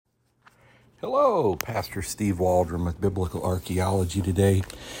Hello, Pastor Steve Waldron with Biblical Archaeology today.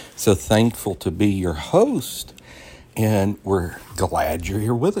 So thankful to be your host, and we're glad you're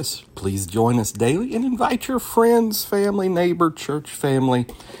here with us. Please join us daily and invite your friends, family, neighbor, church family,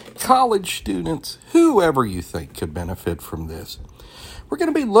 college students, whoever you think could benefit from this. We're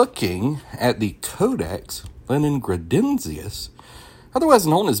going to be looking at the Codex Leningradensius, otherwise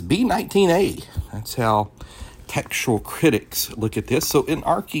known as B19A. That's how textual critics look at this. So in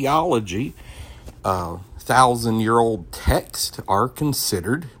archaeology, 1,000-year-old texts are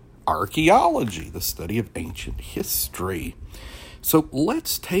considered archaeology, the study of ancient history. So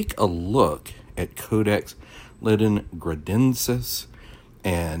let's take a look at Codex Leningradensius,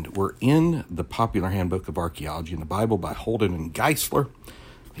 and we're in the Popular Handbook of Archaeology in the Bible by Holden and Geisler.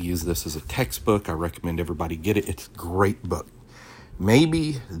 I use this as a textbook. I recommend everybody get it. It's a great book.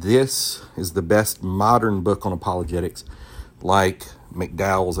 Maybe this is the best modern book on apologetics, like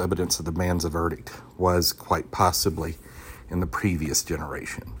McDowell's Evidence of the Man's Verdict was quite possibly in the previous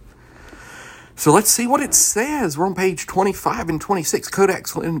generation. So let's see what it says. We're on page 25 and 26.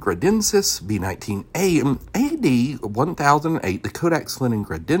 Codex Leningradensius, B19A. In AD 1008, the Codex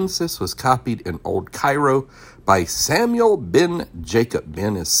Leningradensius was copied in Old Cairo by Samuel ben Jacob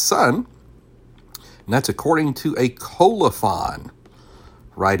ben, his son, and that's according to a colophon,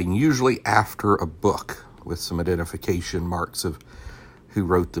 writing usually after a book with some identification marks of who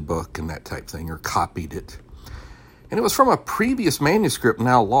wrote the book and that type thing, or copied it. And it was from a previous manuscript,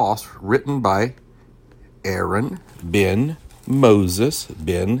 now lost, written by Aaron ben Moses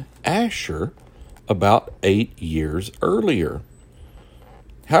ben Asher about 8 years earlier.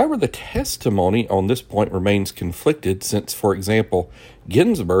 However, the testimony on this point remains conflicted since, for example,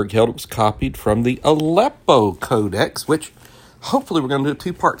 Ginsburg held it was copied from the Aleppo Codex, which hopefully we're going to do a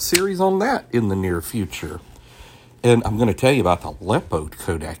two-part series on that in the near future. And I'm going to tell you about the Aleppo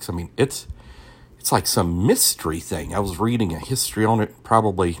Codex. I mean, it's like some mystery thing. I was reading a history on it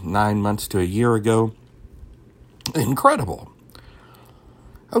probably 9 months to a year ago. Incredible.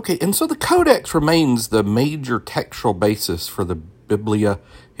 Okay, and so the Codex remains the major textual basis for the Biblia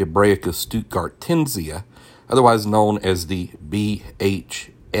Hebraica Stuttgartensia, otherwise known as the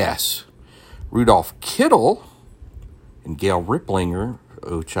BHS. Rudolf Kittel and Gail Ripplinger,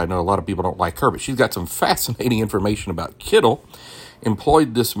 which I know a lot of people don't like her, but she's got some fascinating information about Kittel,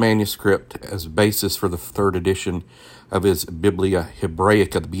 employed this manuscript as a basis for the third edition of his Biblia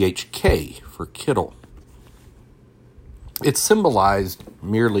Hebraica, the BHK, for Kittel. It's symbolized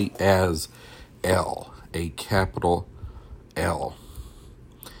merely as L, a capital L.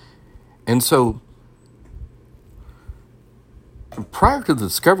 And so, prior to the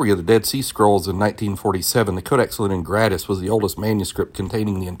discovery of the Dead Sea Scrolls in 1947, the Codex Leningradensius was the oldest manuscript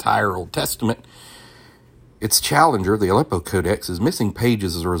containing the entire Old Testament. Its challenger, the Aleppo Codex, is missing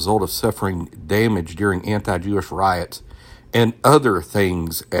pages as a result of suffering damage during anti-Jewish riots and other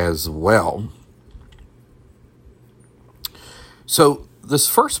things as well. So this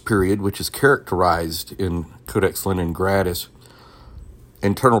first period, which is characterized in Codex Leningradensius,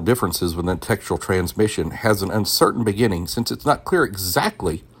 internal differences within textual transmission, has an uncertain beginning since it's not clear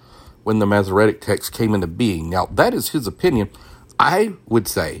exactly when the Masoretic text came into being. Now, that is his opinion. I would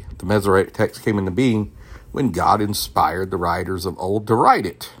say the Masoretic text came into being when God inspired the writers of old to write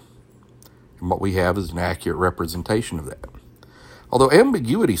it. And what we have is an accurate representation of that. Although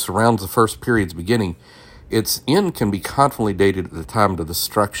ambiguity surrounds the first period's beginning, its end can be confidently dated at the time of the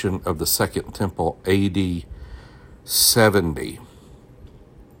destruction of the Second Temple, AD 70.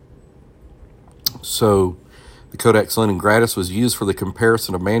 So, the Codex Leningradensius was used for the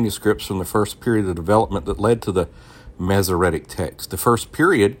comparison of manuscripts from the first period of development that led to the Masoretic text. The first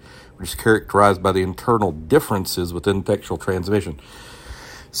period, which is characterized by the internal differences within textual transmission.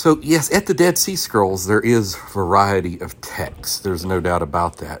 So, yes, at the Dead Sea Scrolls, there is variety of texts. There's no doubt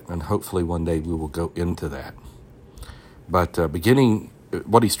about that, and hopefully one day we will go into that. But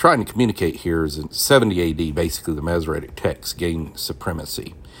what he's trying to communicate here is in 70 AD, basically the Masoretic text gained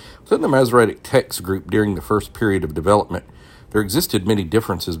supremacy. Within the Masoretic text group during the first period of development, there existed many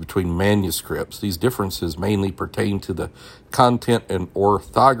differences between manuscripts. These differences mainly pertain to the content and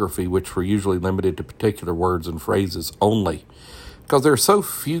orthography, which were usually limited to particular words and phrases only. Because there are so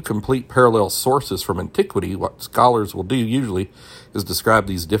few complete parallel sources from antiquity, what scholars will do usually is describe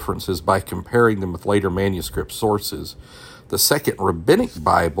these differences by comparing them with later manuscript sources. The Second Rabbinic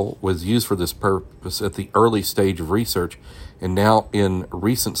Bible was used for this purpose at the early stage of research, and now in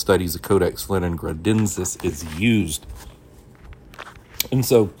recent studies, the Codex Leningradensius is used. And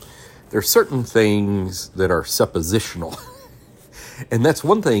so there are certain things that are suppositional. And that's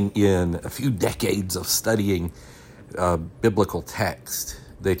one thing in a few decades of studying biblical text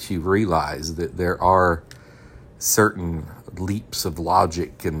that you realize that there are certain leaps of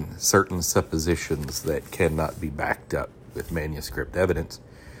logic and certain suppositions that cannot be backed up with manuscript evidence.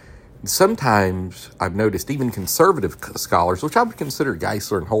 Sometimes I've noticed even conservative scholars, which I would consider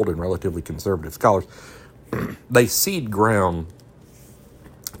Geisler and Holden relatively conservative scholars, they cede ground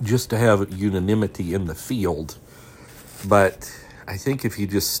just to have unanimity in the field. But I think if you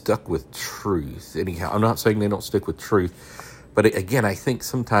just stuck with truth, anyhow, I'm not saying they don't stick with truth, but again, I think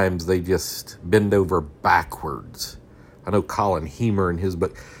sometimes they just bend over backwards. I know Colin Hemer in his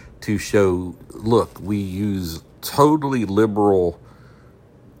book to show, look, we use totally liberal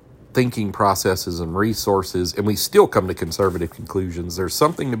thinking processes and resources, and we still come to conservative conclusions. There's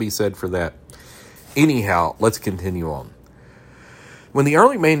something to be said for that. Anyhow, let's continue on. When the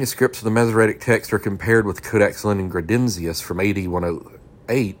early manuscripts of the Masoretic text are compared with Codex Leningradensius from AD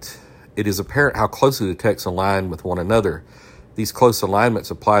 108, it is apparent how closely the texts align with one another. These close alignments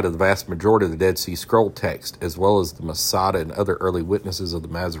apply to the vast majority of the Dead Sea Scroll text, as well as the Masada and other early witnesses of the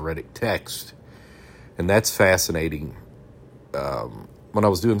Masoretic text. And that's fascinating. When I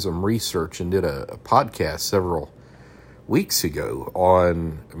was doing some research and did a podcast several weeks ago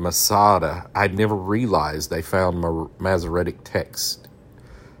on Masada, I'd never realized they found Masoretic text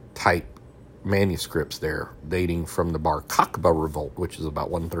type manuscripts there dating from the Bar Kokhba revolt, which is about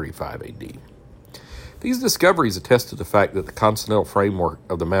 135 AD. These discoveries attest to the fact that the consonantal framework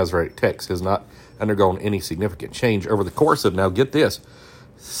of the Masoretic text has not undergone any significant change over the course of, now get this,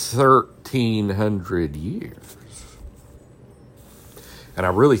 1,300 years. And I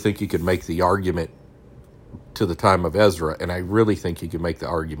really think you could make the argument to the time of Ezra, and I really think you could make the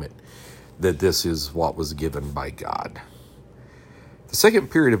argument that this is what was given by God. The second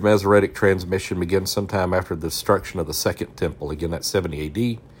period of Masoretic transmission begins sometime after the destruction of the Second Temple. Again, that's 70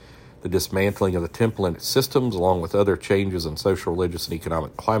 AD. The dismantling of the temple and its systems, along with other changes in social, religious, and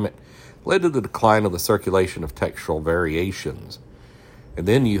economic climate, led to the decline of the circulation of textual variations. And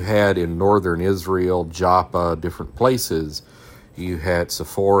then you had in northern Israel, Joppa, different places, you had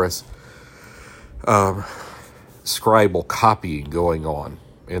Sepphoris, scribal copying going on.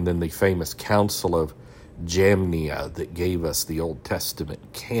 And then the famous Council of Jamnia that gave us the Old Testament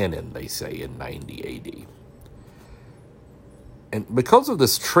canon, they say, in 90 AD. And because of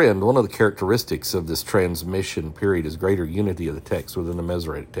this trend, one of the characteristics of this transmission period is greater unity of the text within the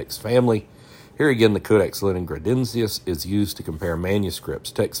Masoretic text family. Here again, the Codex Leningradensius is used to compare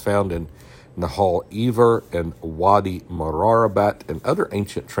manuscripts. Texts found in Nahal Iver and Wadi Morarabat and other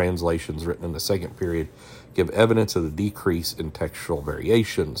ancient translations written in the second period give evidence of the decrease in textual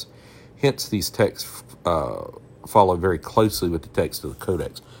variations. Hence, these texts follow very closely with the text of the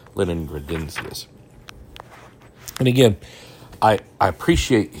Codex Leningradensius. And again, I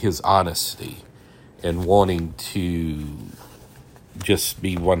appreciate his honesty and wanting to just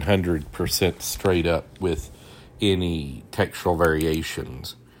be 100% straight up with any textual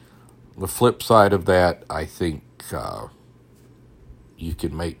variations. The flip side of that, I think you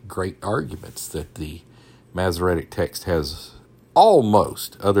can make great arguments that the Masoretic text has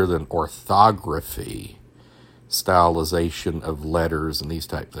almost, other than orthography, stylization of letters and these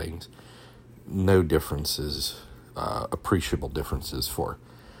type things, no differences, appreciable differences for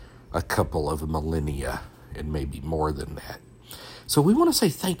a couple of millennia and maybe more than that. So we want to say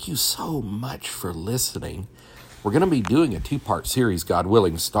thank you so much for listening. We're going to be doing a 2-part series, God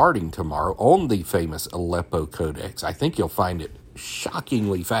willing, starting tomorrow on the famous Aleppo Codex. I think you'll find it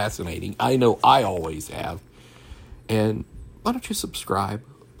shockingly fascinating. I know I always have. And why don't you subscribe?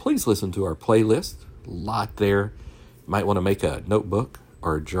 Please listen to our playlist. A lot there. You might want to make a notebook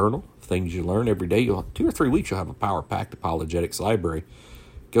or a journal, things you learn every day. 2 or 3 weeks, you'll have a power-packed apologetics library.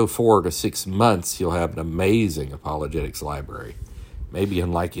 Go 4 to 6 months, you'll have an amazing apologetics library. Maybe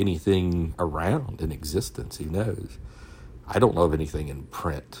unlike anything around in existence, who knows? I don't know of anything in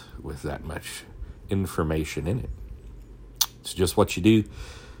print with that much information in it. It's just what you do.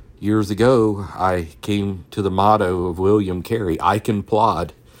 Years ago, I came to the motto of William Carey, I can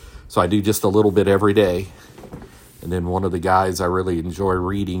plod. So I do just a little bit every day. And then one of the guys I really enjoy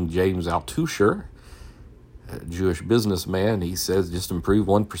reading, James Altucher, a Jewish businessman, he says just improve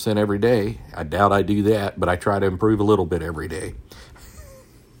 1% every day. I doubt I do that, but I try to improve a little bit every day.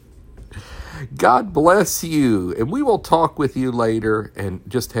 God bless you, and we will talk with you later, and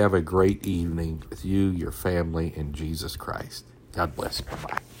just have a great evening with you, your family, and Jesus Christ. God bless you.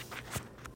 Bye-bye.